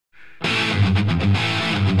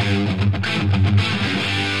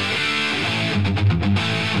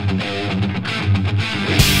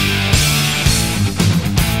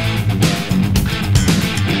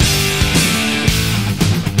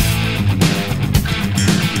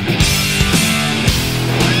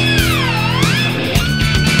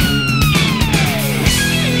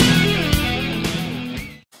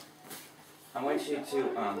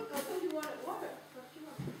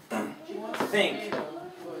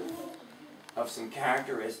of some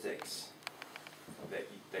characteristics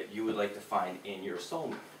that you would like to find in your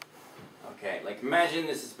soulmate. Okay, like imagine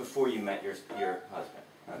this is before you met your husband.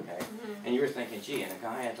 Okay, and you were thinking, gee, in a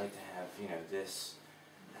guy I'd like to have, you know, this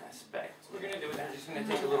aspect. What we're gonna do is I'm just gonna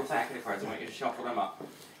take a little packet of cards. I want you to shuffle them up,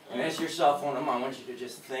 and as you're shuffling them, I want you to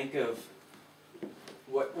just think of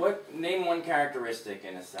name one characteristic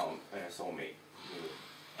in a soulmate.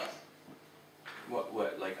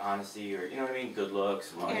 What, like honesty, or you know what I mean? Good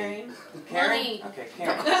looks, money. Caring. Money. Okay,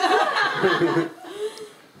 caring.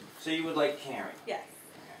 So you would like caring. Yes.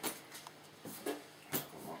 Okay.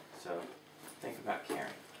 So think about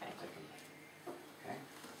caring. Okay.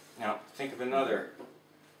 Now think of another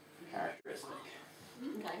characteristic.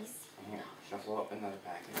 Nice. Here, shuffle up another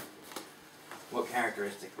packet. What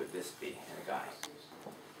characteristic would this be in a guy?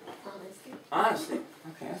 Honesty. Honesty.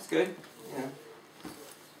 Okay, that's good. Yeah.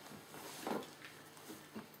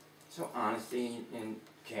 So honesty and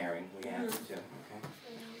caring, we have to. Okay.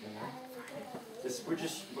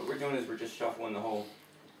 What we're doing is we're just shuffling the whole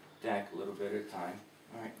deck a little bit at a time.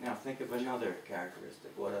 All right. Now think of another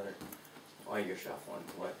characteristic. What other? While you're shuffling,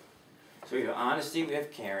 what? So we have honesty. We have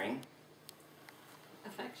caring.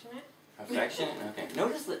 Affectionate. Affectionate. Okay.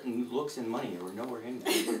 Notice that looks and money were nowhere in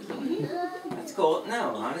there. That's cool.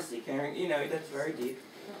 No, honesty, caring. You know, that's very deep.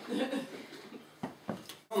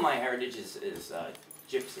 My heritage is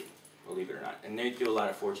gypsy, believe it or not, and they do a lot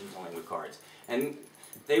of fortune telling with cards, and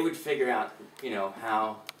they would figure out, you know,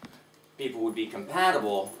 how people would be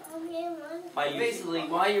compatible by basically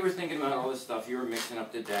while you were thinking about all this stuff, you were mixing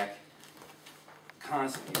up the deck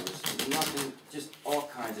constantly. There was nothing, just all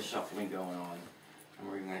kinds of shuffling going on, and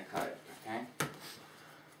we're going to cut it. Okay.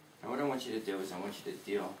 Now what I want you to do is I want you to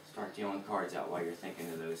start dealing cards out while you're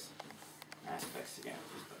thinking of those aspects again.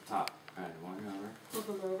 Just the top. All right, one over. Flip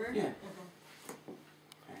them over? Yeah.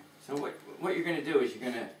 Okay. So what you're going to do is you're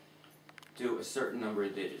going to do a certain number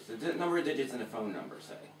of digits. The number of digits in a phone number,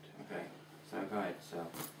 say. Okay. So go ahead. So.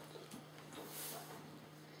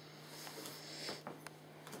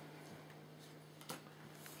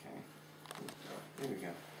 Okay. There we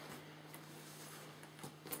go.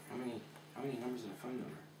 How many numbers in a phone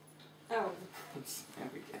number? Oh. There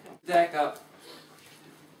we go. Back up.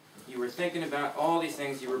 You were thinking about all these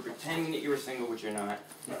things. You were pretending that you were single, which you're not.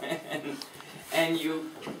 and you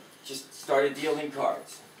just started dealing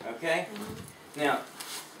cards. Okay? Now,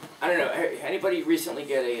 I don't know. Anybody recently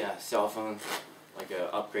get a cell phone? Like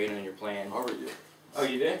a upgrade on your plan? How are you? Oh,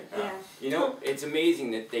 you did? Yeah. You know, it's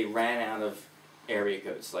amazing that they ran out of area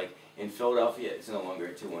codes. Like in Philadelphia, it's no longer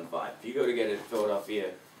a 215. If you go to get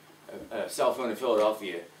a cell phone in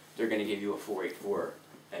Philadelphia, they're going to give you a 484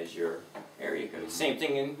 as your area code. Same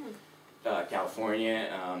thing in California.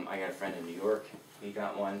 I got a friend in New York. He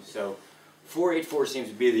got one. So 484 seems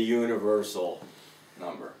to be the universal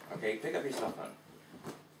number. Okay, pick up your cell phone.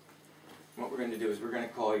 What we're going to do is we're going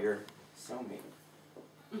to call your soulmate.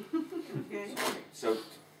 Okay. So,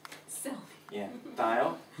 yeah,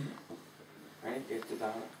 dial. Right, get the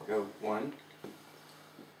dial. Go 1.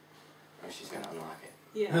 Oh, she's going to unlock it.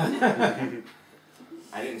 Yeah.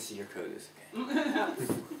 I didn't see your code.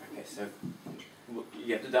 Okay, so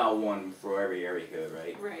you have to dial 1 for every area code,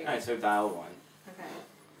 right? Right. All right, so dial 1. Okay.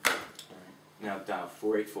 All right. Now dial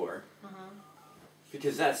 484.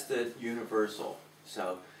 Because that's the universal.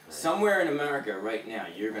 So somewhere in America right now,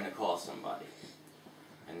 you're going to call somebody.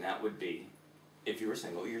 And that would be, if you were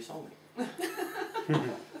single, your soulmate.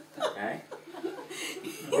 Okay?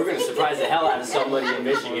 We're going to surprise the hell out of somebody in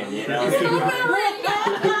Michigan, you know?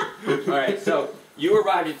 Alright, so you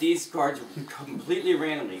arrived at these cards completely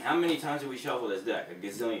randomly. How many times did we shuffle this deck? A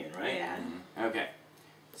gazillion, right? Yeah. Okay.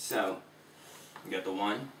 So, you got the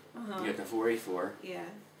 1, you got the 484. Yeah.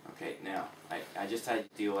 Okay, now, I just had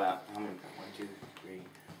to deal out, how many? 1, 2, 3,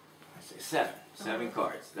 4, 6, 7. 7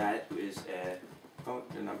 cards. That is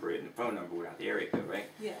the number in the phone number without the area code, right?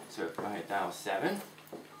 Yeah. So if I dial 7,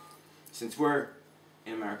 since we're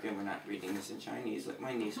in America and we're not reading this in Chinese like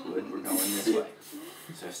my niece would, we're going this way.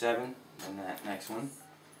 So 7, and that next one,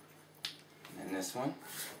 and then this one,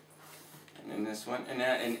 and then this one, and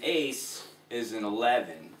an ace is an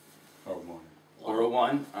 11. Oh, 1. Or a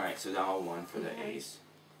 1. Alright, so dial 1 for the ace.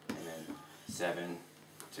 And then 7,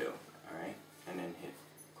 2. Alright? And then hit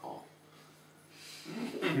call.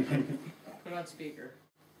 Put on speaker.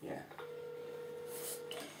 Yeah.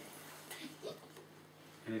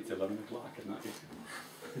 And it's 11 o'clock at night.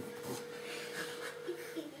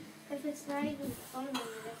 If it's not even the phone number,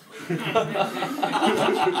 that's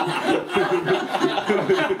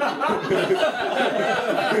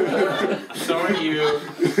So are you.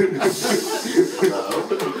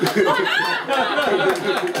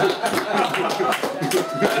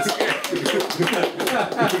 That's good.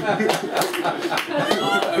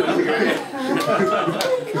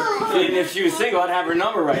 And if she was single, I'd have her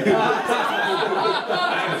number right now.